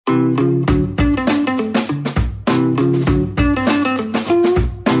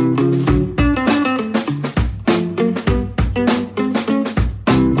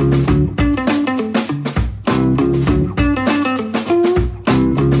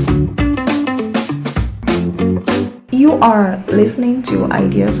are listening to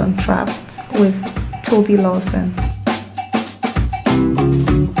Ideas Untrapped with Toby Lawson.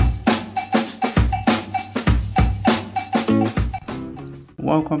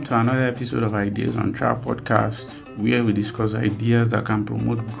 Welcome to another episode of Ideas Untrapped podcast, where we discuss ideas that can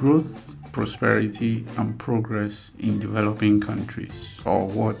promote growth, prosperity, and progress in developing countries, or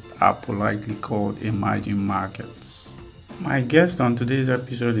what are politely called emerging markets. My guest on today's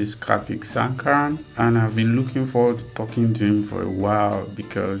episode is Karthik Sankaran, and I've been looking forward to talking to him for a while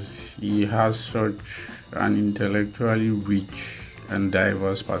because he has such an intellectually rich and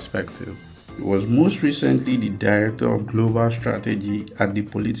diverse perspective. He was most recently the Director of Global Strategy at the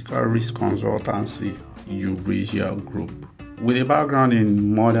political risk consultancy Eurasia Group. With a background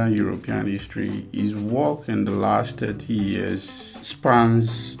in modern European history, his work in the last 30 years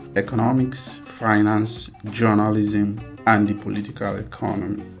spans economics, finance, journalism, and the political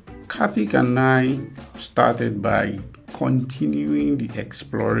economy. Karthik and I started by continuing the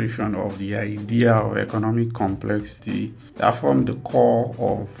exploration of the idea of economic complexity that formed the core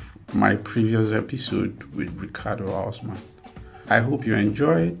of my previous episode with Ricardo Hausmann. I hope you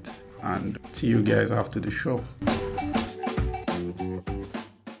enjoy it and see you guys after the show.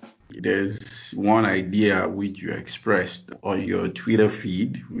 There's one idea which you expressed on your Twitter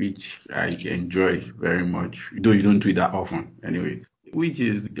feed, which I enjoy very much, though you don't tweet that often anyway, which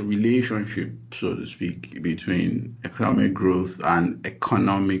is the relationship, so to speak, between economic growth and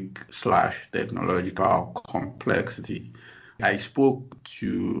economic/technological complexity. I spoke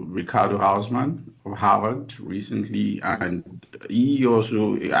to Ricardo Hausmann of Harvard recently, and he's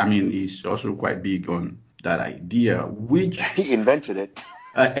also quite big on that idea, which he invented it.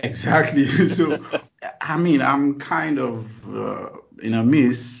 Exactly. So, I'm kind of in a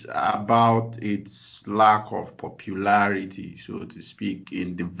miss about its lack of popularity, so to speak,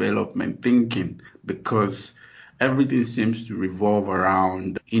 in development thinking, because everything seems to revolve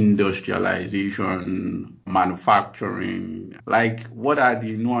around industrialization, manufacturing. Like, what are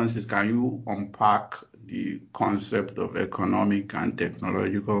the nuances? Can you unpack the concept of economic and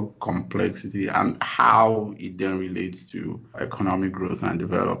technological complexity and how it then relates to economic growth and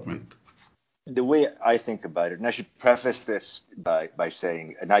development? The way I think about it, and I should preface this by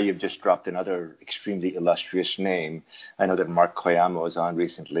saying, now you've just dropped another extremely illustrious name. I know that Mark Koyama was on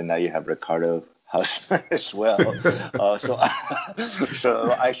recently. Now you have Ricardo Hausmann as well. So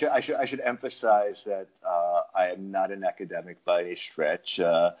I should emphasize that I am not an academic by any stretch.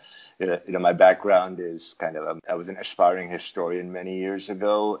 My background is I was an aspiring historian many years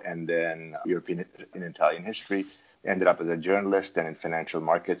ago, and then European and Italian history. Ended up as a journalist and in financial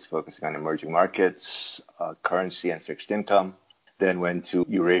markets, focusing on emerging markets, currency and fixed income. Then went to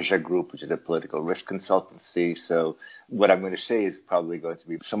Eurasia Group, which is a political risk consultancy. So what I'm going to say is probably going to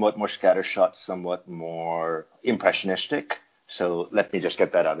be somewhat more scattershot, somewhat more impressionistic. So let me just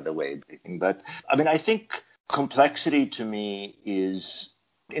get that out of the way. But I think complexity to me is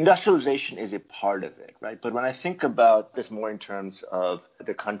industrialization is a part of it, right? But when I think about this more in terms of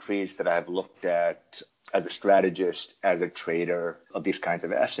the countries that I've looked at as a strategist, as a trader of these kinds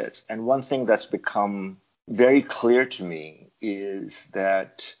of assets, and one thing that's become very clear to me is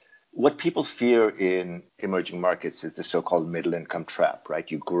that what people fear in emerging markets is the so-called middle income trap, right?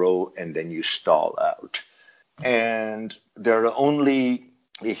 You grow and then you stall out. And there are only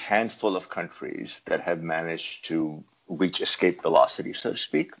a handful of countries that have managed to reach escape velocity, so to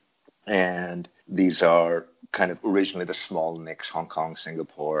speak. And these are kind of originally the small nicks, Hong Kong,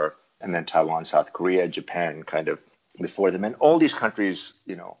 Singapore, and then Taiwan, South Korea, Japan kind of before them. And all these countries,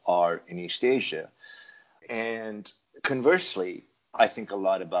 are in East Asia. And conversely, I think a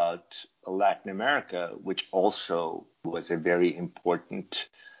lot about Latin America, which also was a very important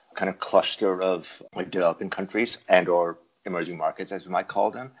kind of cluster of developing countries and or emerging markets, as we might call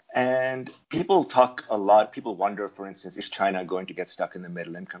them. And people wonder, for instance, is China going to get stuck in the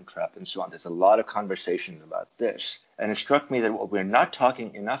middle income trap and so on? There's a lot of conversation about this. And it struck me that what we're not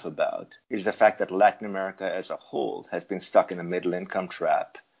talking enough about is the fact that Latin America as a whole has been stuck in the middle income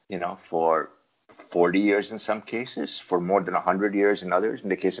trap, for 40 years in some cases, for more than 100 years in others, in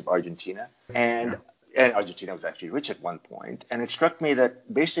the case of Argentina. And Argentina was actually rich at one point. And it struck me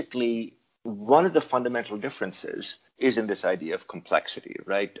that basically one of the fundamental differences is in this idea of complexity,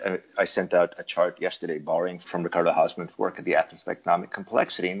 right? I sent out a chart yesterday borrowing from Ricardo Hausmann's work at the Atlas of Economic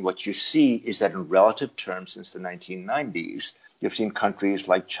Complexity. And what you see is that in relative terms since the 1990s, you've seen countries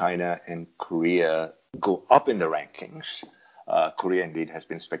like China and Korea go up in the rankings. Korea indeed has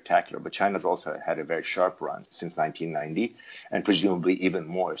been spectacular, but China's also had a very sharp run since 1990 and presumably even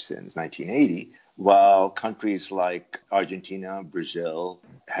more since 1980, while countries like Argentina, Brazil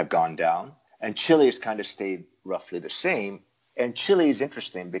have gone down, and Chile has kind of stayed roughly the same. And Chile is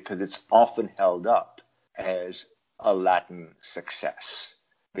interesting because it's often held up as a Latin success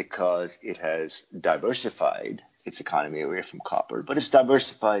because it has diversified its economy away from copper, but it's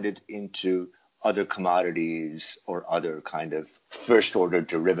diversified it into other commodities or other kind of first order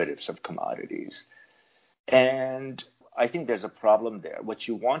derivatives of commodities. And I think there's a problem there. What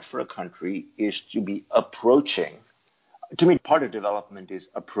you want for a country is to be approaching. To me, part of development is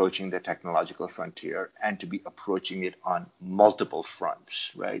approaching the technological frontier and to be approaching it on multiple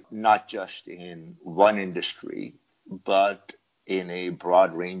fronts, right? Not just in one industry, but in a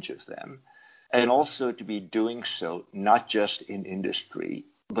broad range of them. And also to be doing so not just in industry,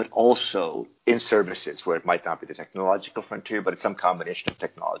 but also in services where it might not be the technological frontier, but it's some combination of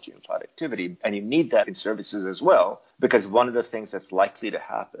technology and productivity. And you need that in services as well, because one of the things that's likely to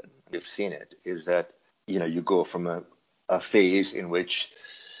happen, we've seen it, is that, you go from a phase in which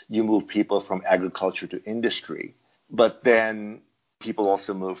you move people from agriculture to industry, but then people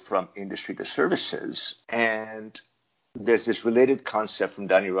also move from industry to services. And there's this related concept from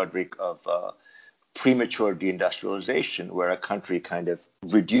Dani Rodrik of premature deindustrialization, where a country kind of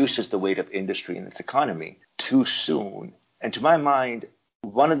reduces the weight of industry in its economy too soon. And to my mind,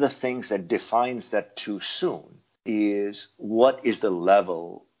 one of the things that defines that too soon is what is the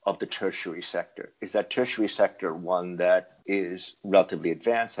level of the tertiary sector. Is that tertiary sector one that is relatively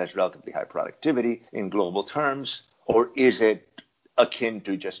advanced, has relatively high productivity in global terms, or is it akin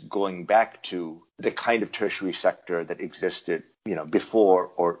to just going back to the kind of tertiary sector that existed,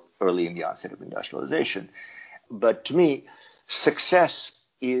 before or early in the onset of industrialization? But to me, success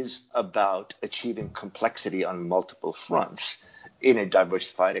is about achieving complexity on multiple fronts in a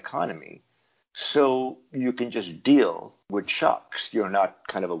diversified economy. So you can just deal with shocks. You're not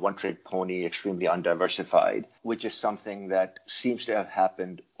kind of a one-trick pony, extremely undiversified, which is something that seems to have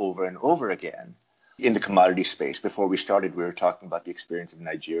happened over and over again in the commodity space. Before we started, we were talking about the experience of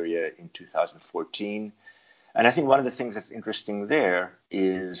Nigeria in 2014. And I think one of the things that's interesting there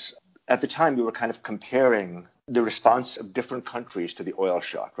is at the time we were kind of comparing the response of different countries to the oil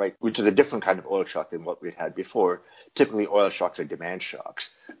shock, right? Which is a different kind of oil shock than what we'd had before. Typically, oil shocks are demand shocks.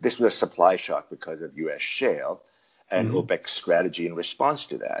 This was a supply shock because of U.S. shale and OPEC's strategy in response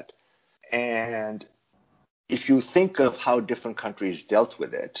to that. And if you think of how different countries dealt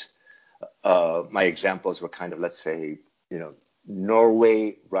with it, my examples were kind of, let's say,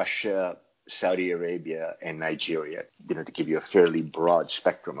 Norway, Russia, Saudi Arabia, and Nigeria, to give you a fairly broad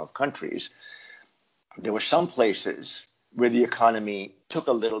spectrum of countries. There were some places where the economy took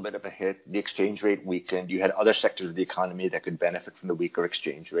a little bit of a hit, the exchange rate weakened. You had other sectors of the economy that could benefit from the weaker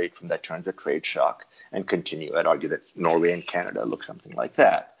exchange rate, from that transit trade shock, and continue. I'd argue that Norway and Canada look something like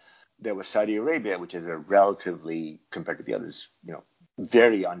that. There was Saudi Arabia, which is a relatively, compared to the others,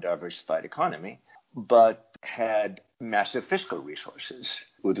 very undiversified economy, but had massive fiscal resources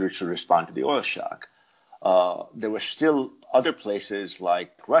with which to respond to the oil shock. There were still other places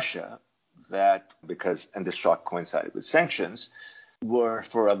like Russia that, and this shock coincided with sanctions, were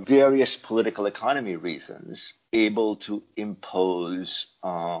for various political economy reasons able to impose,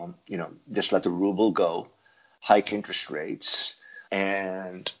 just let the ruble go, hike interest rates,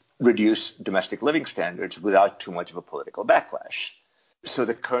 and reduce domestic living standards without too much of a political backlash. So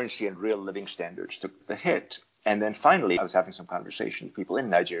the currency and real living standards took the hit. And then finally, I was having some conversations with people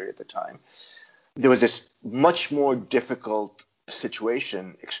in Nigeria at the time. There was this much more difficult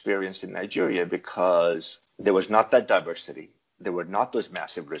situation experienced in Nigeria because there was not that diversity. There were not those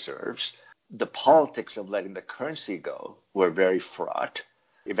massive reserves. The politics of letting the currency go were very fraught.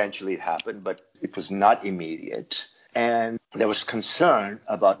 Eventually it happened, but it was not immediate. And there was concern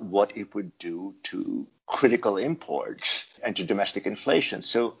about what it would do to critical imports and to domestic inflation.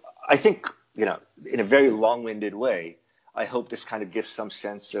 So I think, in a very long-winded way, I hope this kind of gives some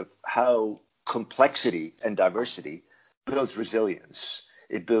sense of how complexity and diversity builds resilience.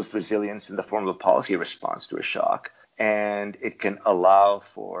 It builds resilience in the form of a policy response to a shock, and it can allow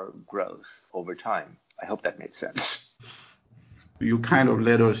for growth over time. I hope that made sense. You kind of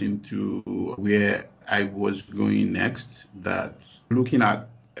led us into where I was going next, that looking at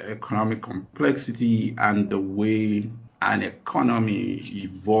economic complexity and the way an economy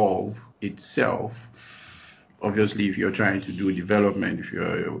evolves itself. Obviously, if you're trying to do development, if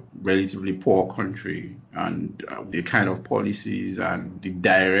you're a relatively poor country, and the kind of policies and the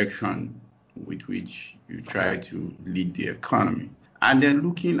direction with which you try to lead the economy. And then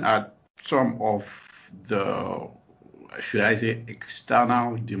looking at some of the, should I say,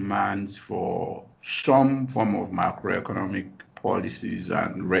 external demands for some form of macroeconomic policies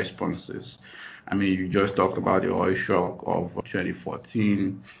and responses. I mean, you just talked about the oil shock of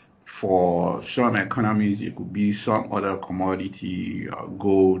 2014. For some economies, it could be some other commodity,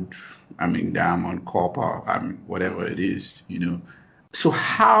 gold, diamond, copper, whatever it is, So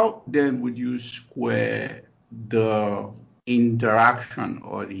how then would you square the interaction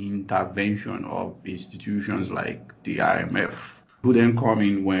or the intervention of institutions like the IMF, who then come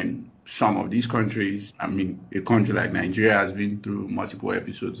in when some of these countries, a country like Nigeria has been through multiple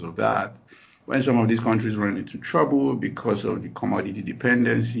episodes of that, when some of these countries run into trouble because of the commodity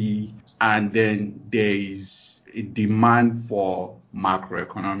dependency, and then there is a demand for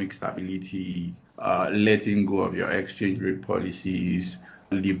macroeconomic stability, letting go of your exchange rate policies,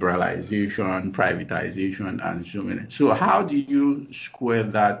 liberalization, privatization, and so on. So how do you square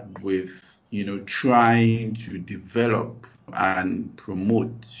that with, trying to develop and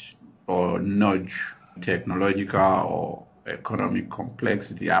promote or nudge technological or economic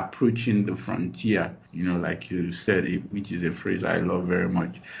complexity, approaching the frontier, like you said, which is a phrase I love very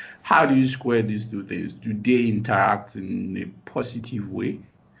much. How do you square these two things? Do they interact in a positive way?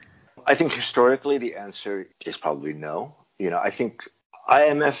 I think historically the answer is probably no. I think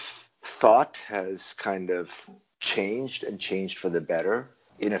IMF thought has kind of changed and changed for the better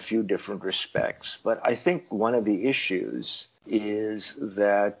in a few different respects. But I think one of the issues is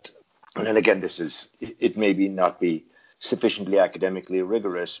that, and again, it may not be sufficiently academically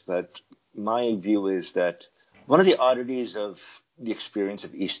rigorous, but my view is that one of the oddities of the experience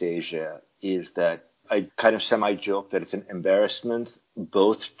of East Asia is that I kind of semi-joke that it's an embarrassment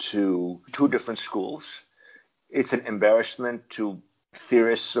both to two different schools. It's an embarrassment to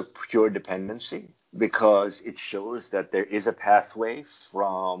theorists of pure dependency because it shows that there is a pathway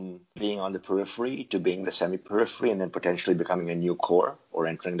from being on the periphery to being the semi-periphery and then potentially becoming a new core or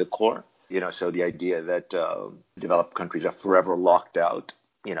entering the core. So the idea that developed countries are forever locked out,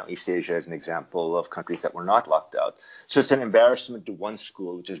 East Asia is an example of countries that were not locked out. So it's an embarrassment to one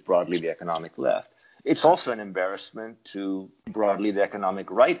school, which is broadly the economic left. It's also an embarrassment to broadly the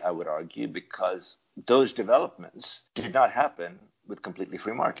economic right, I would argue, because those developments did not happen with completely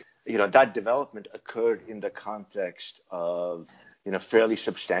free market. That development occurred in the context of, fairly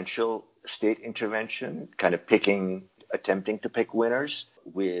substantial state intervention, kind of attempting to pick winners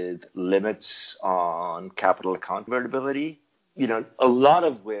with limits on capital account convertibility, a lot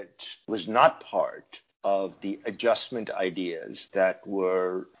of which was not part of the adjustment ideas that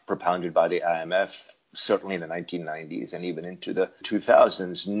were propounded by the IMF, certainly in the 1990s and even into the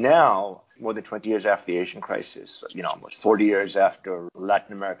 2000s. Now, more than 20 years after the Asian crisis, almost 40 years after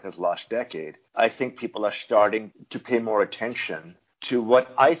Latin America's lost decade, I think people are starting to pay more attention to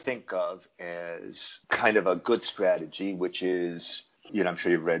what I think of as kind of a good strategy, which is, I'm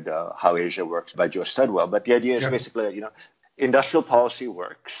sure you've read How Asia Works by Joe Studwell, but the idea is basically, industrial policy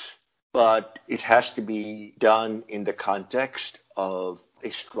works, but it has to be done in the context of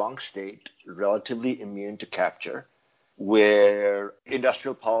a strong state, relatively immune to capture, where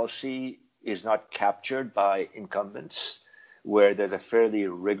industrial policy is not captured by incumbents, where there's a fairly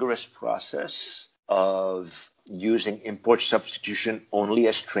rigorous process of using import substitution only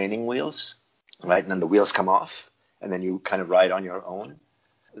as training wheels, right? And then the wheels come off, and then you kind of ride on your own.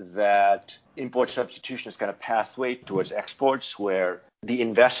 That import substitution is kind of pathway towards exports, where the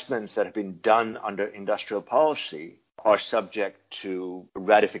investments that have been done under industrial policy are subject to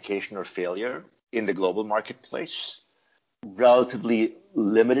ratification or failure in the global marketplace. Relatively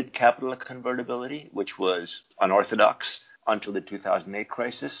limited capital convertibility, which was unorthodox until the 2008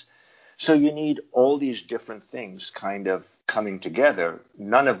 crisis. So you need all these different things kind of coming together,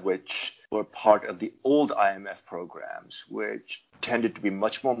 none of which were part of the old IMF programs, which tended to be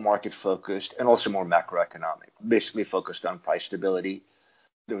much more market focused and also more macroeconomic, basically focused on price stability.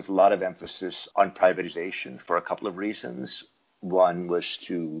 There was a lot of emphasis on privatization for a couple of reasons. One was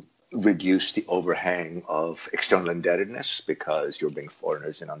to reduce the overhang of external indebtedness because you're bringing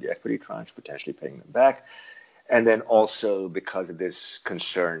foreigners in on the equity tranche, potentially paying them back. And then also because of this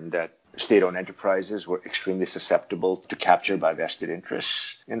concern that state-owned enterprises were extremely susceptible to capture by vested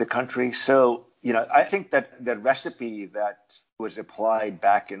interests in the country. So, I think that the recipe that was applied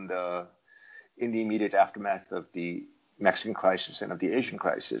back in the immediate aftermath of the Mexican crisis and of the Asian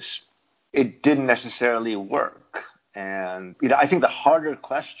crisis, it didn't necessarily work. And, I think the harder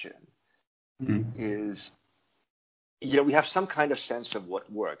question is, we have some kind of sense of what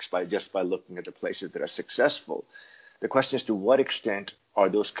works by looking at the places that are successful. The question is, to what extent are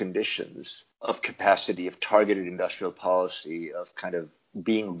those conditions of capacity, of targeted industrial policy, of kind of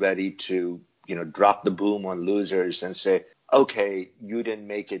being ready to, drop the boom on losers and say, okay, you didn't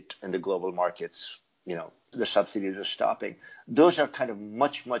make it in the global markets, the subsidies are stopping. Those are kind of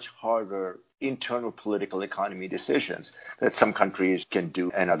much, much harder internal political economy decisions that some countries can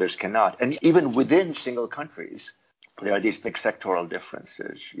do and others cannot. And even within single countries, there are these big sectoral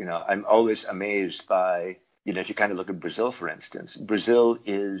differences. I'm always amazed by, if you kind of look at Brazil, for instance, Brazil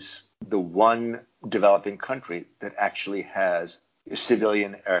is the one developing country that actually has a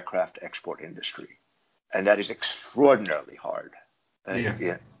civilian aircraft export industry. And that is extraordinarily hard.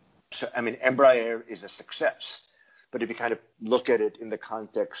 Yeah. So, Embraer is a success. But if you kind of look at it in the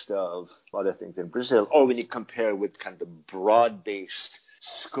context of other things in Brazil, or when you compare with kind of the broad-based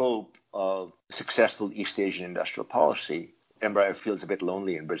scope of successful East Asian industrial policy, Embraer feels a bit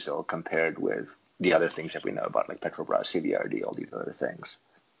lonely in Brazil compared with the other things that we know about, like Petrobras, CBRD, all these other things.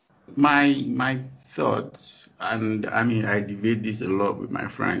 My thoughts, and I debate this a lot with my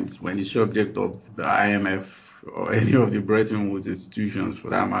friends when the subject of the IMF or any of the Bretton Woods institutions for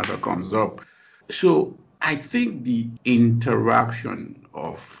that matter comes up. So I think the interaction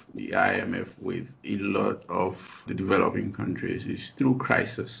of the IMF with a lot of the developing countries is through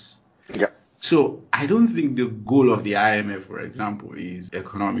crisis. Yeah. So I don't think the goal of the IMF, for example, is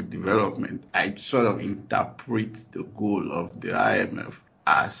economic development. I sort of interpret the goal of the IMF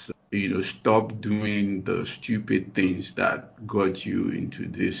as, stop doing the stupid things that got you into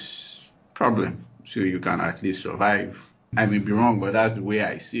this problem so you can at least survive. I may be wrong, but that's the way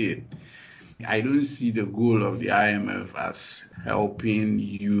I see it. I don't see the goal of the IMF as helping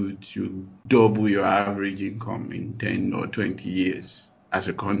you to double your average income in 10 or 20 years as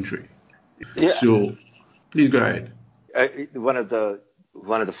a country. Yeah. So please go ahead. One of the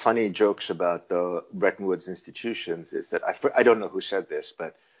funny jokes about the Bretton Woods institutions is that I don't know who said this,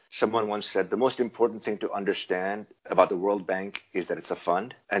 but someone once said the most important thing to understand about the World Bank is that it's a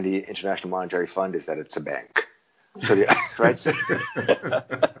fund, and the International Monetary Fund is that it's a bank. So right.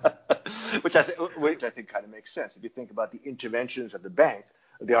 Which I think kind of makes sense. If you think about the interventions of the bank,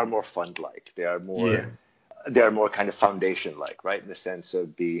 they are more fund-like. They are more kind of foundation-like, right? In the sense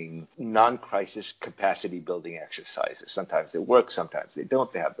of being non-crisis capacity building exercises. Sometimes they work, sometimes they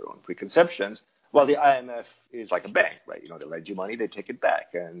don't. They have their own preconceptions. While the IMF is like a bank, right? They lend you money, they take it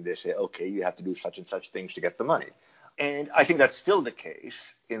back, and they say, okay, you have to do such and such things to get the money. And I think that's still the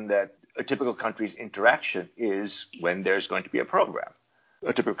case in that a typical country's interaction is when there's going to be a program.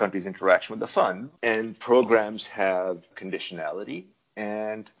 A typical country's interaction with the fund, and programs have conditionality,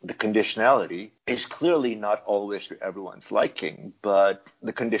 and the conditionality is clearly not always to everyone's liking, but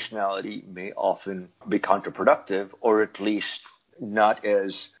the conditionality may often be counterproductive, or at least not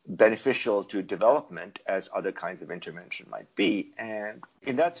as beneficial to development as other kinds of intervention might be. And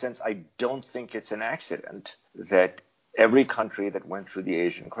in that sense, I don't think it's an accident that every country that went through the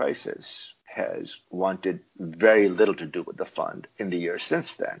Asian crisis has wanted very little to do with the fund in the years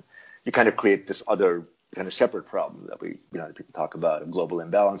since then. You kind of create this other kind of separate problem that people talk about of global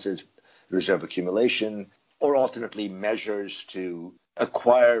imbalances, reserve accumulation, or alternately measures to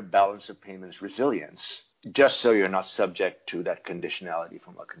acquire balance of payments resilience, just so you're not subject to that conditionality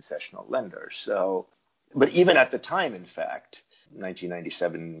from a concessional lender. So, but even at the time, in fact,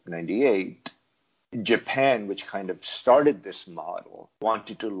 1997, 98, Japan, which kind of started this model,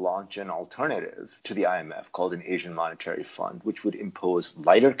 wanted to launch an alternative to the IMF called an Asian Monetary Fund, which would impose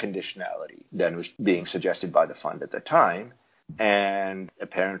lighter conditionality than was being suggested by the fund at the time. And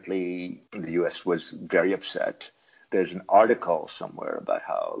apparently the US was very upset. There's an article somewhere about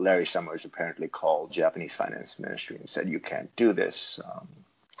how Larry Summers apparently called Japanese finance ministry and said, you can't do this.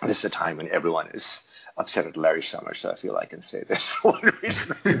 This is a time when everyone is upset at Larry Summers, so I feel I can say this for one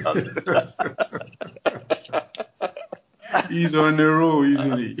reason or another. He's on the roll,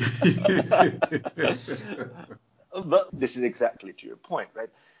 isn't he? But this is exactly to your point, right?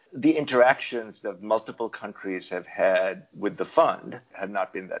 The interactions that multiple countries have had with the fund have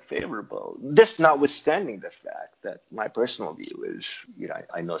not been that favorable. This notwithstanding the fact that my personal view is,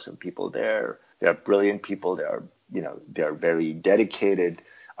 I know some people there. They are brilliant people. They're very dedicated.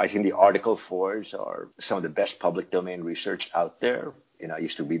 I think the Article 4s are some of the best public domain research out there. I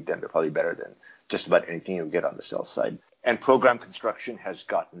used to read them. They're probably better than just about anything you get on the sell side. And program construction has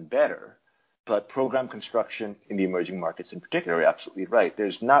gotten better. But program construction in the emerging markets in particular, you're absolutely right.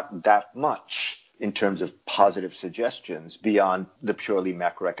 There's not that much in terms of positive suggestions beyond the purely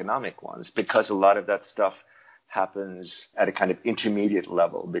macroeconomic ones, because a lot of that stuff happens at a kind of intermediate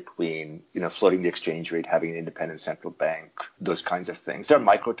level between, floating the exchange rate, having an independent central bank, those kinds of things. There are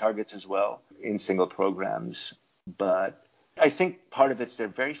micro targets as well in single programs. But I think part of it's they're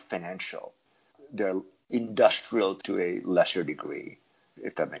very financial. They're industrial to a lesser degree,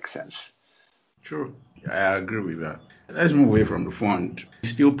 if that makes sense. Sure, I agree with that. Let's move away from the fund.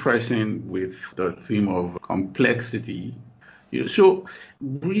 Still pressing with the theme of complexity. So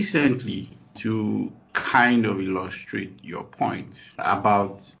recently, to kind of illustrate your point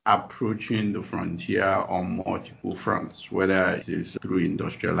about approaching the frontier on multiple fronts, whether it is through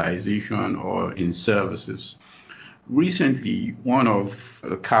industrialization or in services. Recently, one of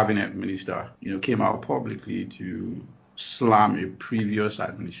the cabinet minister, came out publicly to slam a previous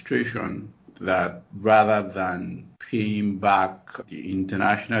administration that rather than paying back the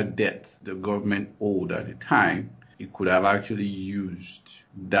international debt the government owed at the time, it could have actually used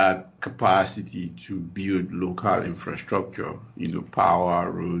that capacity to build local infrastructure, power,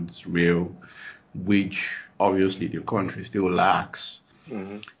 roads, rail, which obviously the country still lacks.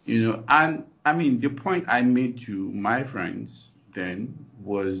 Mm-hmm. And I mean, the point I made to my friends then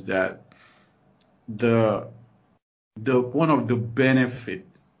was that the one of the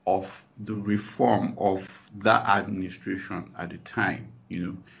benefits of the reform of that administration at the time,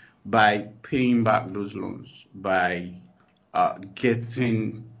 by paying back those loans, by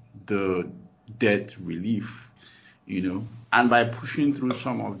getting the debt relief, and by pushing through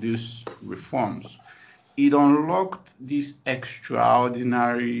some of these reforms, it unlocked this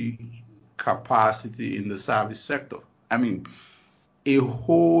extraordinary capacity in the service sector. I mean, a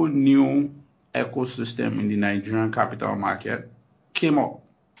whole new ecosystem in the Nigerian capital market came up,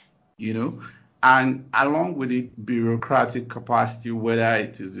 and along with it, bureaucratic capacity, whether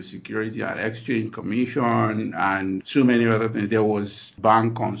it is the Security and Exchange Commission and so many other things. There was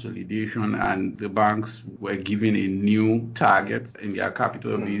bank consolidation, and the banks were given a new target in their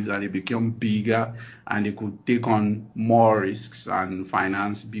capital base, and they became bigger, and they could take on more risks and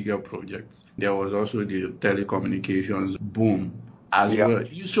finance bigger projects. There was also the telecommunications boom as well.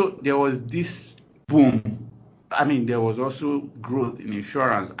 So there was this boom. I mean, there was also growth in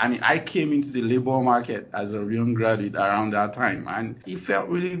insurance. I mean, I came into the labor market as a young graduate around that time, and it felt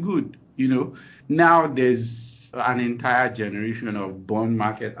really good. Now there's an entire generation of bond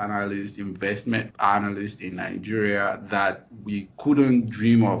market analysts, investment analysts in Nigeria that we couldn't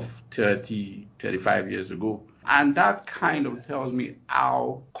dream of 30, 35 years ago. And that kind of tells me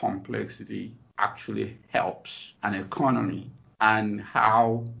how complexity actually helps an economy, and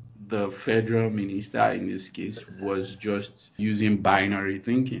how the federal minister in this case was just using binary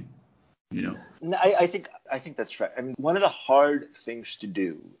thinking, No, I think that's right. I mean, one of the hard things to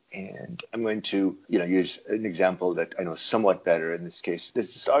do, and I'm going to use an example that I know somewhat better in this case.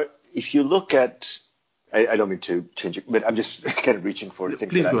 If you look at, I don't mean to change it, but I'm just kind of reaching for things.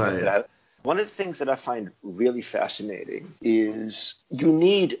 Please go ahead. One of the things that I find really fascinating is you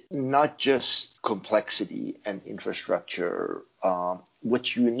need not just complexity and infrastructure.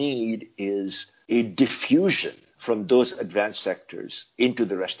 What you need is a diffusion from those advanced sectors into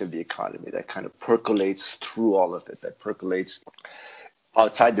the rest of the economy that kind of percolates through all of it, that percolates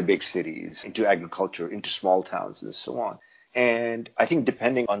outside the big cities, into agriculture, into small towns, and so on. And I think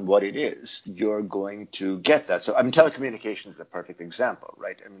depending on what it is, you're going to get that. So, I mean, telecommunications is a perfect example,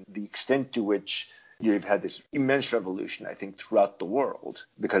 right? I mean, the extent to which you've had this immense revolution, I think, throughout the world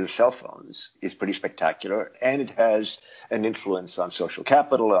because of cell phones is pretty spectacular. And it has an influence on social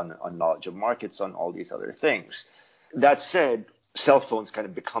capital, on knowledge of markets, on all these other things. That said, cell phones kind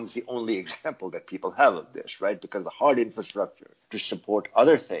of becomes the only example that people have of this, right? Because the hard infrastructure to support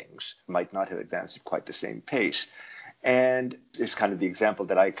other things might not have advanced at quite the same pace. And it's kind of the example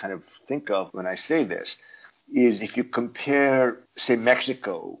that I kind of think of when I say this, is if you compare, say,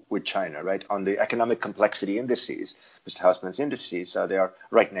 Mexico with China, right, on the economic complexity indices, Mr. Hausman's indices, they are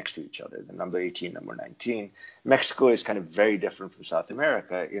right next to each other, the number 18, number 19. Mexico is kind of very different from South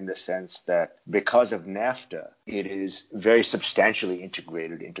America in the sense that because of NAFTA, it is very substantially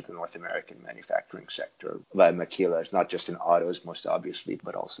integrated into the North American manufacturing sector via maquilas, not just in autos, most obviously,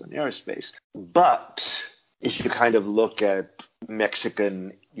 but also in aerospace. But if you kind of look at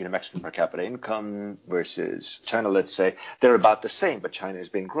Mexican per capita income versus China, let's say, they're about the same, but China has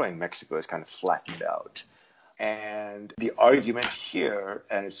been growing. Mexico has kind of flattened out. And the argument here,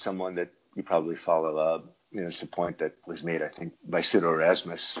 and it's someone that you probably follow, it's a point that was made, I think, by Ciro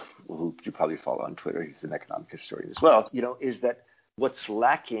Erasmus, who you probably follow on Twitter. He's an economic historian as well, is that what's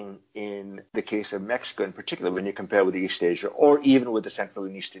lacking in the case of Mexico in particular, when you compare with East Asia or even with the Central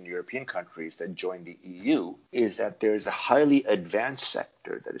and Eastern European countries that joined the EU, is that there's a highly advanced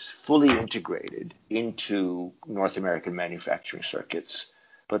sector that is fully integrated into North American manufacturing circuits.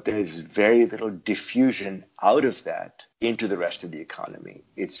 But there's very little diffusion out of that into the rest of the economy.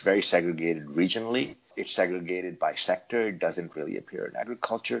 It's very segregated regionally. It's segregated by sector. It doesn't really appear in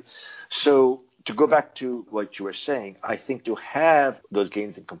agriculture. So to go back to what you were saying, I think to have those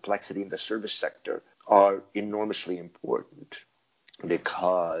gains in complexity in the service sector are enormously important.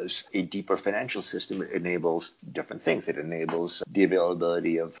 because a deeper financial system enables different things. It enables the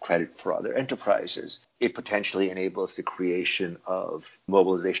availability of credit for other enterprises. It potentially enables the creation of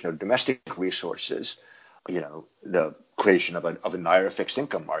mobilization of domestic resources, the creation of a Naira fixed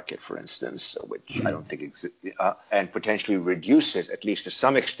income market, for instance, which I don't think exists, and potentially reduces, at least to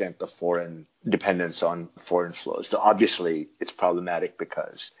some extent, the foreign dependence on foreign flows. So obviously, it's problematic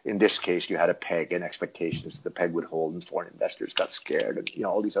because in this case, you had a peg and expectations that the peg would hold and foreign investors got scared and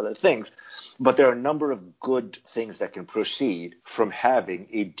all these other things. But there are a number of good things that can proceed from having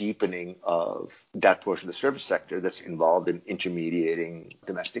a deepening of that portion of the service sector that's involved in intermediating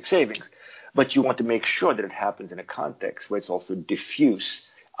domestic savings. But you want to make sure that it happens in a context where it's also diffuse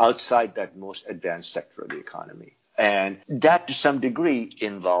outside that most advanced sector of the economy. And that, to some degree,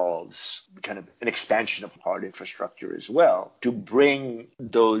 involves kind of an expansion of hard infrastructure as well to bring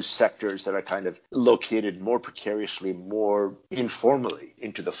those sectors that are kind of located more precariously, more informally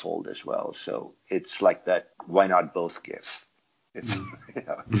into the fold as well. So it's like that, why not both give?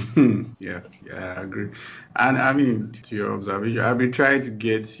 Yeah, I agree. And I mean, to your observation, I've been trying to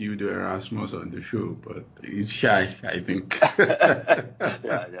get you to Erasmus on the show, but he's shy, I think.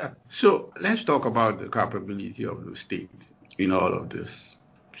 Yeah. So let's talk about the capability of the state in all of this.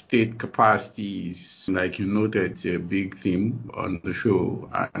 State capacity is, like you noted, a big theme on the show.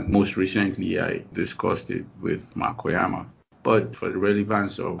 And most recently, I discussed it with Mark Koyama. But for the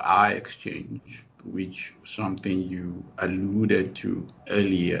relevance of our exchange, which something you alluded to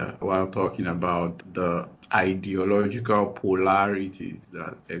earlier while talking about the ideological polarities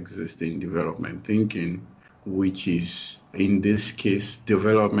that exist in development thinking, which is, in this case,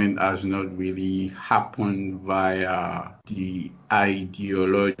 development has not really happened via the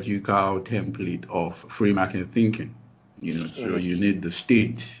ideological template of free market thinking. So you need the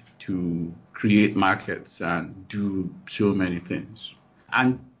state to create markets and do so many things.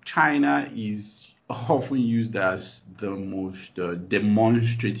 And China is often used as the most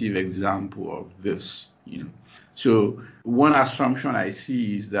demonstrative example of this. So one assumption I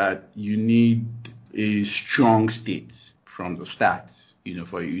see is that you need a strong state from the start,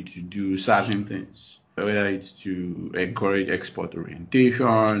 for you to do certain things, whether it's to encourage export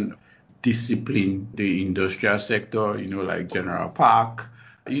orientation, discipline the industrial sector, like General Park,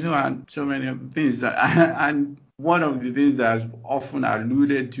 and so many other things. And one of the things that's often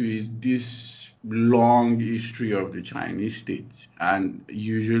alluded to is this long history of the Chinese state. And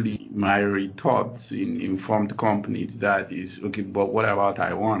usually my retort in informed companies that is, okay, but what about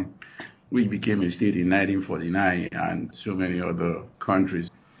Taiwan, which became a state in 1949, and so many other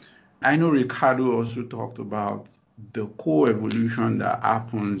countries? I know Ricardo also talked about the co-evolution that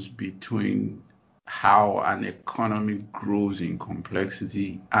happens between how an economy grows in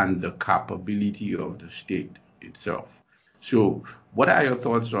complexity and the capability of the state itself. So what are your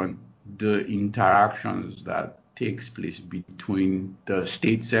thoughts on the interactions that takes place between the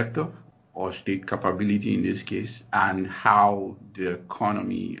state sector, or state capability in this case, and how the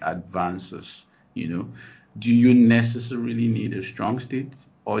economy advances? Do you necessarily need a strong state,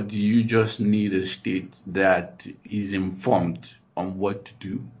 or do you just need a state that is informed on what to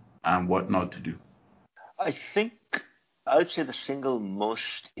do and what not to do? I think I would say the single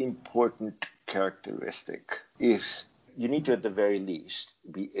most important characteristic is you need to, at the very least,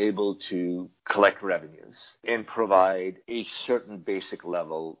 be able to collect revenues and provide a certain basic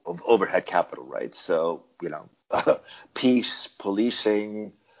level of overhead capital, right? So, peace,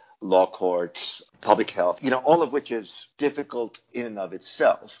 policing, law courts, public health, all of which is difficult in and of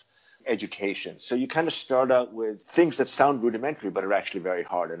itself. Education. So you kind of start out with things that sound rudimentary, but are actually very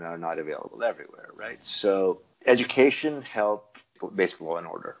hard and are not available everywhere, right? So education, health, basic law and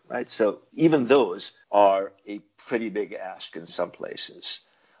order, right? So even those are a pretty big ask in some places.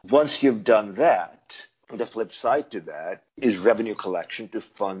 Once you've done that, the flip side to that is revenue collection to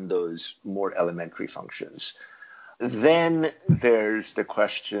fund those more elementary functions. Then there's the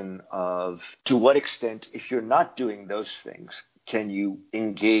question of, to what extent, if you're not doing those things, can you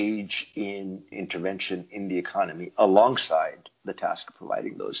engage in intervention in the economy alongside the task of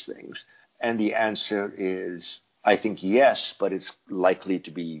providing those things? And the answer is, I think yes, but it's likely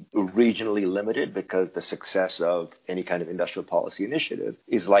to be regionally limited because the success of any kind of industrial policy initiative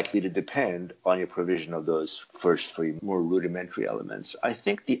is likely to depend on your provision of those first three more rudimentary elements. I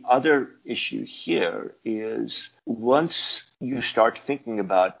think the other issue here is once you start thinking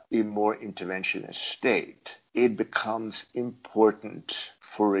about a more interventionist state, it becomes important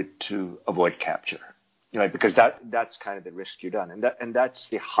for it to avoid capture. Right, because that's kind of the risk you're done. And that's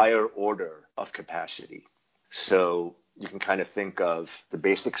the higher order of capacity. So You can kind of think of the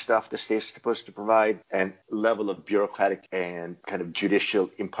basic stuff the state's supposed to provide and level of bureaucratic and kind of judicial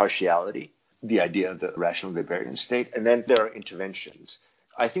impartiality, the idea of the rational agrarian state. And then there are interventions.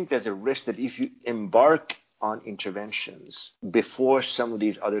 I think there's a risk that if you embark on interventions before some of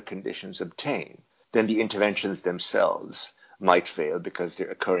these other conditions obtain, then the interventions themselves might fail because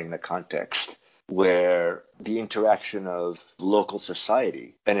they're occurring in a context where the interaction of local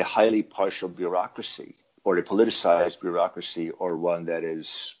society and a highly partial bureaucracy or a politicized bureaucracy or one that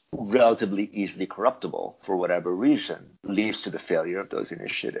is relatively easily corruptible for whatever reason leads to the failure of those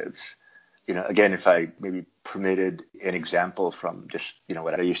initiatives. Again, if I maybe permitted an example from just,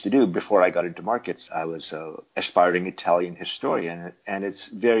 what I used to do before I got into markets, I was an aspiring Italian historian. And it's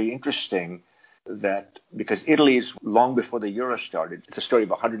very interesting that because Italy is long before the Euro started, it's a story of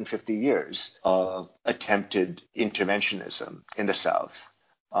 150 years of attempted interventionism in the South.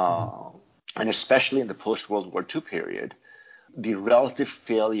 And especially in the post-World War II period, the relative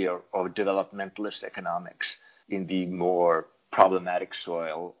failure of developmentalist economics in the more problematic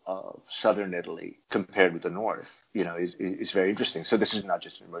soil of southern Italy compared with the north, is very interesting. So this is not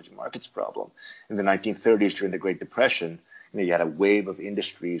just an emerging markets problem. In the 1930s, during the Great Depression, you had a wave of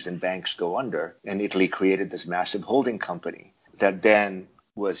industries and banks go under, and Italy created this massive holding company that then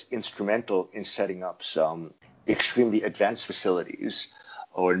was instrumental in setting up some extremely advanced facilities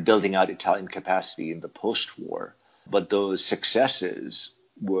or in building out Italian capacity in the post-war. But those successes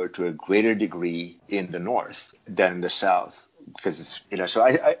were to a greater degree in the north than in the south, because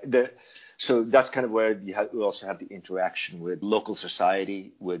so that's kind of where you also have the interaction with local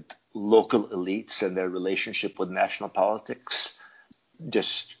society, with local elites and their relationship with national politics.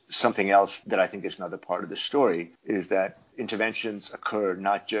 Just something else that I think is another part of the story is that interventions occur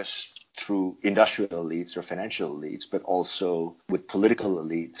not just through industrial elites or financial elites, but also with political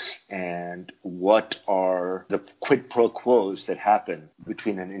elites. And what are the quid pro quos that happen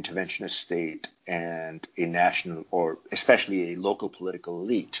between an interventionist state and a national or especially a local political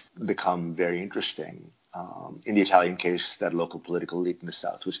elite become very interesting. In the Italian case, that local political elite in the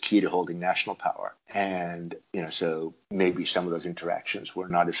South was key to holding national power. And, so maybe some of those interactions were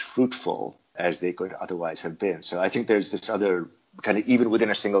not as fruitful as they could otherwise have been. So I think there's this other kind of, even within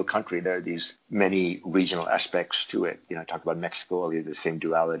a single country, there are these many regional aspects to it. I talked about Mexico, the same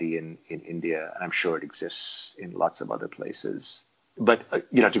duality in India, and I'm sure it exists in lots of other places. But,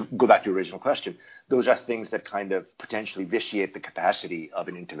 to go back to your original question, those are things that kind of potentially vitiate the capacity of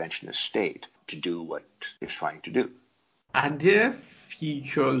an interventionist state to do what it's trying to do. Are there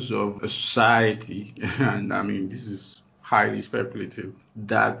features of a society, and I mean, this is highly speculative,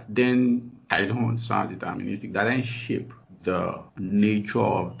 that then, I don't want to sound deterministic, that then shape the nature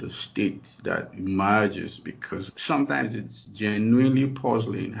of the state that emerges? Because sometimes it's genuinely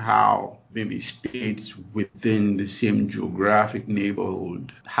puzzling how maybe states within the same geographic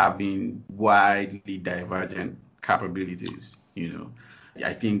neighborhood having widely divergent capabilities,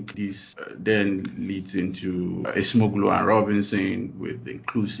 I think this then leads into Acemoglu and Robinson with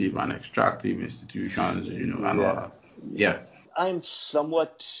inclusive and extractive institutions, and all that. Yeah. I am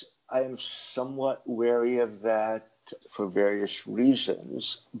somewhat wary of that for various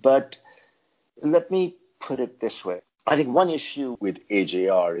reasons, but let me put it this way. I think one issue with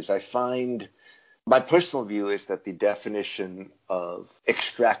AJR is I find my personal view is that the definition of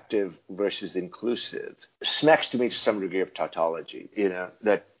extractive versus inclusive smacks to me to some degree of tautology,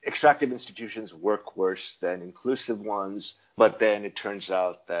 that extractive institutions work worse than inclusive ones. But then it turns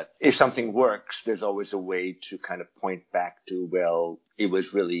out that if something works, there's always a way to kind of point back to, well, it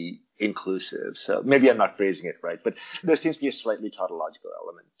was really inclusive. So maybe I'm not phrasing it right, but there seems to be a slightly tautological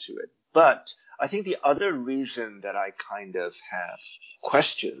element to it. But I think the other reason that I kind of have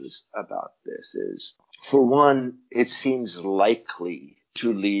questions about this is, for one, it seems likely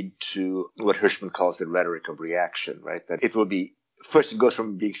to lead to what Hirschman calls the rhetoric of reaction, right? That it will be, first it goes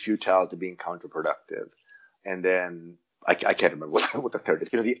from being futile to being counterproductive. And then I can't remember what the third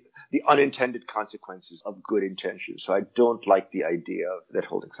is. The unintended consequences of good intentions. So I don't like the idea of that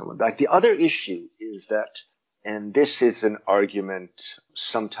holding someone back. The other issue is that, and this is an argument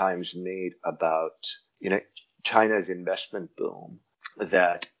sometimes made about, China's investment boom,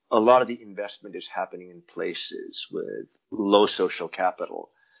 that a lot of the investment is happening in places with low social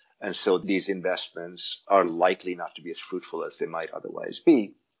capital. And so these investments are likely not to be as fruitful as they might otherwise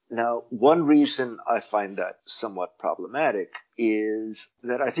be. Now, one reason I find that somewhat problematic is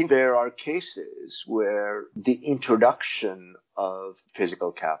that I think there are cases where the introduction of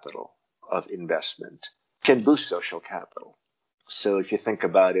physical capital, of investment, can boost social capital. So if you think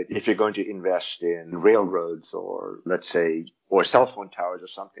about it, if you're going to invest in railroads or let's say, or cell phone towers or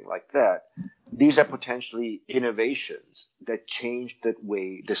something like that, these are potentially innovations that change the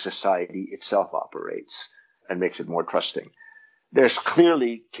way the society itself operates and makes it more trusting. There's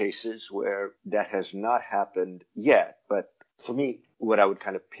clearly cases where that has not happened yet, but for me, what I would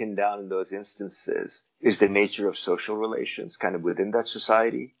kind of pin down in those instances is the nature of social relations kind of within that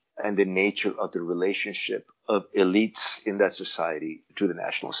society and the nature of the relationship of elites in that society to the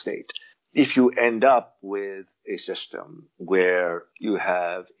national state. If you end up with a system where you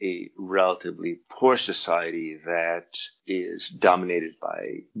have a relatively poor society that is dominated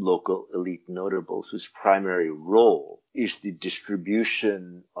by local elite notables whose primary role is the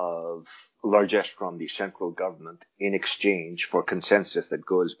distribution of largesse from the central government in exchange for consensus that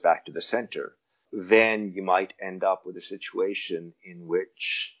goes back to the center, then you might end up with a situation in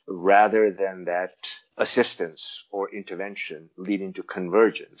which rather than that assistance or intervention leading to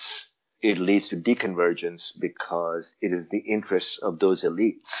convergence, it leads to deconvergence because it is the interests of those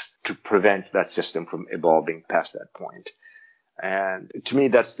elites to prevent that system from evolving past that point. And to me,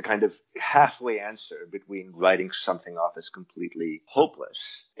 that's the kind of halfway answer between writing something off as completely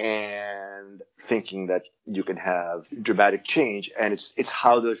hopeless and thinking that you can have dramatic change. And it's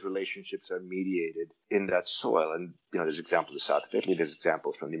how those relationships are mediated in that soil. And, there's examples of South of Italy, there's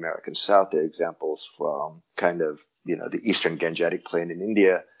examples from the American South, there are examples from kind of, the Eastern Gangetic Plain in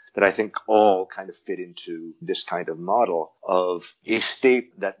India that I think all kind of fit into this kind of model of a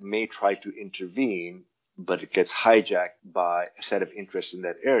state that may try to intervene, but it gets hijacked by a set of interests in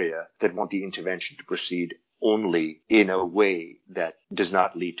that area that want the intervention to proceed only in a way that does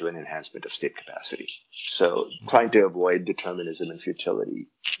not lead to an enhancement of state capacity. So trying to avoid determinism and futility,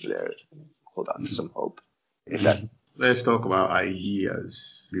 there hold on to some hope. Let's talk about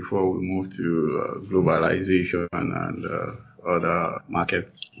ideas before we move to globalization and other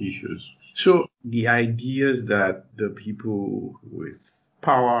market issues. So the ideas that the people with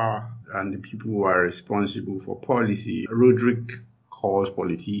power and the people who are responsible for policy, Roderick calls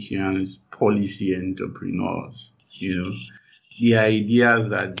politicians policy entrepreneurs, the ideas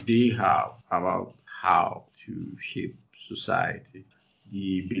that they have about how to shape society,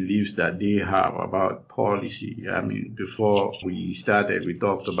 the beliefs that they have about policy. I mean, before we started, we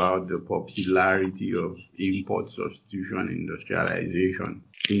talked about the popularity of import substitution industrialization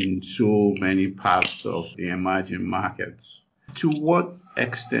in so many parts of the emerging markets. To what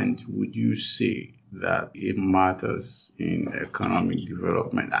extent would you say that it matters in economic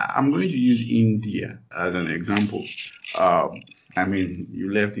development? I'm going to use India as an example.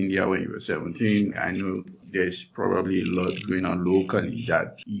 You left India when you were 17. I know there's probably a lot going on locally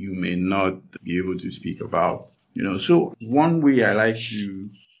that you may not be able to speak about. So one way I like to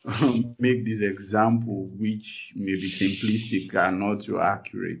make this example, which may be simplistic and not too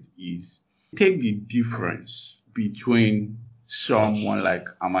accurate, is take the difference between someone like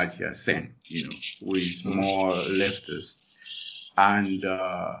Amartya Sen, who is more leftist, and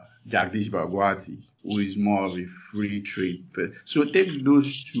Jagdish Bhagwati, who is more of a free trade. So take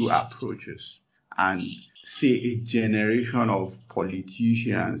those two approaches and say a generation of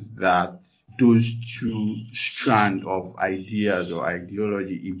politicians that those two strands of ideas or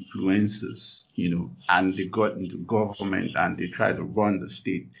ideology influences, and they got into government and they try to run the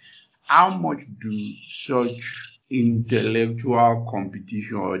state. How much do such intellectual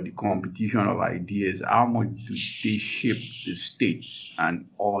competition or the competition of ideas, how much do they shape the states and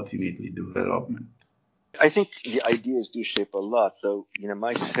ultimately development? I think the ideas do shape a lot, though,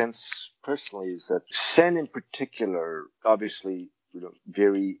 my sense personally is that Sen in particular, obviously,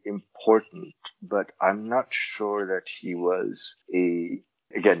 very important, but I'm not sure that he was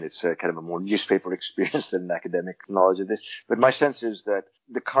again, it's a kind of a more newspaper experience than an academic knowledge of this. But my sense is that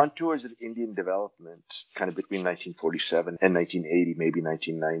the contours of Indian development kind of between 1947 and 1980, maybe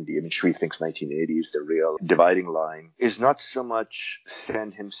 1990, Sri thinks 1980 is the real dividing line, is not so much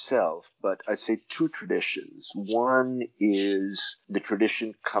Sen himself, but I'd say two traditions. One is the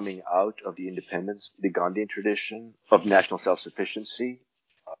tradition coming out of the independence, the Gandhian tradition of national self-sufficiency,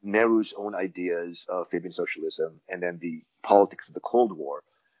 Nehru's own ideas of Fabian socialism, and then the politics of the Cold War,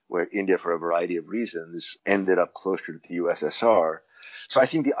 where India, for a variety of reasons, ended up closer to the USSR. So I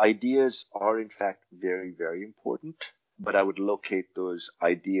think the ideas are, in fact, very, very important, but I would locate those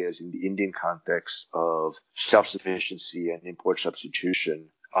ideas in the Indian context of self-sufficiency and import substitution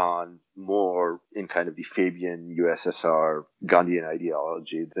on more in kind of the Fabian USSR Gandhian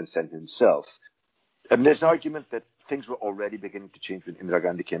ideology than Sen himself. And there's an argument that things were already beginning to change when Indira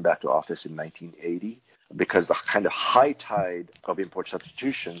Gandhi came back to office in 1980, because the kind of high tide of import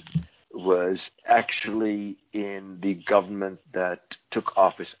substitution was actually in the government that took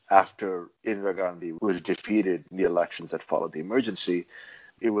office after Indira Gandhi was defeated in the elections that followed the emergency.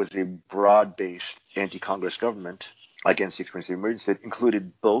 It was a broad-based anti-Congress government against the experience of the emergency. It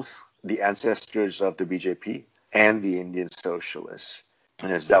included both the ancestors of the BJP and the Indian socialists.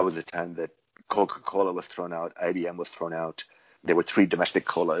 And that was the time that Coca-Cola was thrown out, IBM was thrown out. There were 3 domestic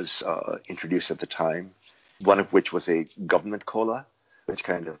colas introduced at the time, one of which was a government cola, which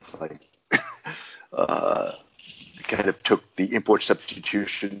kind of took the import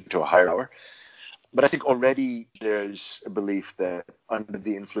substitution to a higher power. But I think already there's a belief that under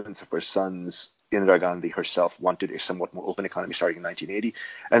the influence of her sons, Indira Gandhi herself wanted a somewhat more open economy starting in 1980.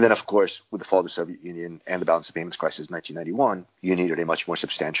 And then, of course, with the fall of the Soviet Union and the balance of payments crisis in 1991, you needed a much more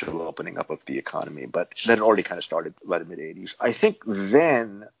substantial opening up of the economy. But that had already kind of started by the mid-'80s. I think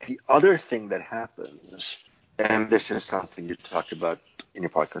then the other thing that happens, and this is something you talked about in your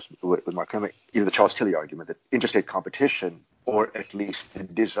podcast with Mark Clement, the Charles Tilly argument that interstate competition, or at least the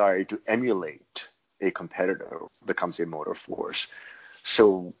desire to emulate a competitor, becomes a motor force.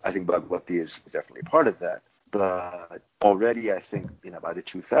 So I think Bhagwati is definitely part of that. But already I think, by the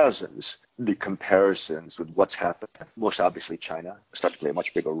 2000s, the comparisons with what's happened, most obviously China, start to play a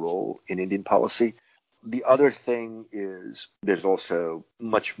much bigger role in Indian policy. The other thing is there's also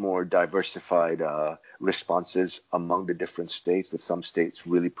much more diversified responses among the different states, with some states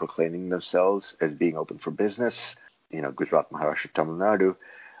really proclaiming themselves as being open for business, Gujarat, Maharashtra, Tamil Nadu.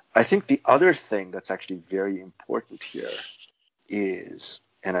 I think the other thing that's actually very important here is,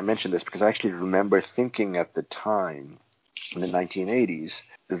 and I mention this because I actually remember thinking at the time in the 1980s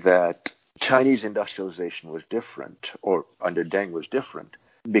that Chinese industrialization was different, or under Deng was different,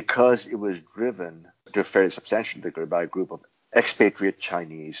 because it was driven to a fairly substantial degree by a group of expatriate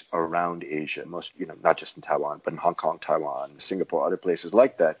Chinese around Asia, most, not just in Taiwan, but in Hong Kong, Taiwan, Singapore, other places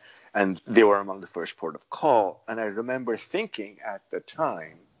like that. And they were among the first port of call. And I remember thinking at the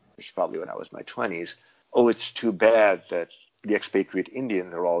time, which is probably when I was in my 20s, oh, it's too bad that the expatriate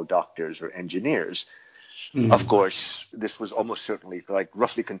Indians are all doctors or engineers. Mm. Of course, this was almost certainly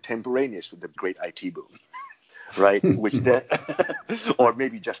roughly contemporaneous with the great IT boom, right? Which then, or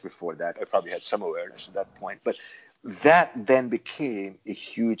maybe just before that, I probably had some awareness at that point. But that then became a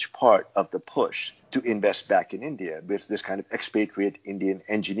huge part of the push to invest back in India, because this kind of expatriate Indian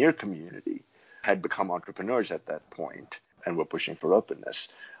engineer community had become entrepreneurs at that point and were pushing for openness.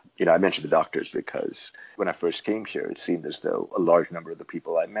 I mentioned the doctors because when I first came here, it seemed as though a large number of the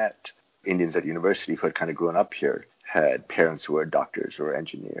people I met, Indians at university who had kind of grown up here, had parents who were doctors or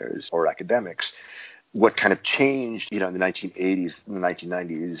engineers or academics. What kind of changed, in the 1980s and the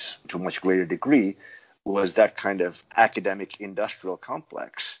 1990s to a much greater degree was that kind of academic industrial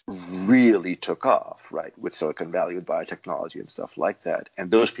complex really took off, right, with Silicon Valley, with biotechnology and stuff like that.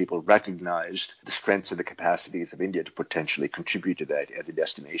 And those people recognized the strengths and the capacities of India to potentially contribute to that as a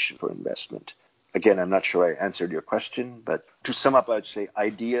destination for investment. Again, I'm not sure I answered your question, but to sum up, I'd say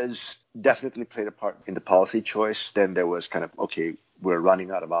ideas definitely played a part in the policy choice. Then there was kind of, okay, we're running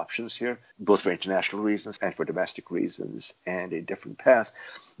out of options here, both for international reasons and for domestic reasons, and a different path.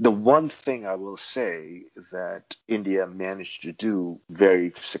 The one thing I will say that India managed to do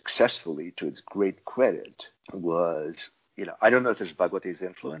very successfully, to its great credit, was, I don't know if this is Bhagwati's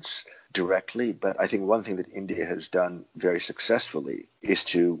influence directly, but I think one thing that India has done very successfully is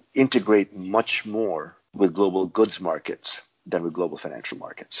to integrate much more with global goods markets than with global financial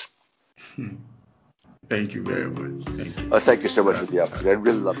markets. Thank you very much. Thank you. Thank you so much for the opportunity. I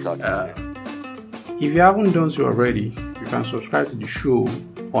really love talking to you. If you haven't done so already, you can subscribe to the show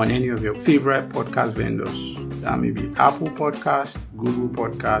on any of your favorite podcast vendors. That may be Apple Podcast, Google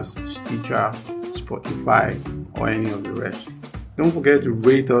Podcast, Stitcher, Spotify, or any of the rest. Don't forget to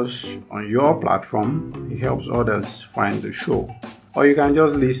rate us on your platform. It helps others find the show. Or you can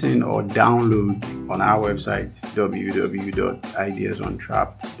just listen or download on our website,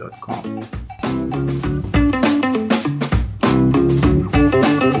 www.ideasontrapped.com.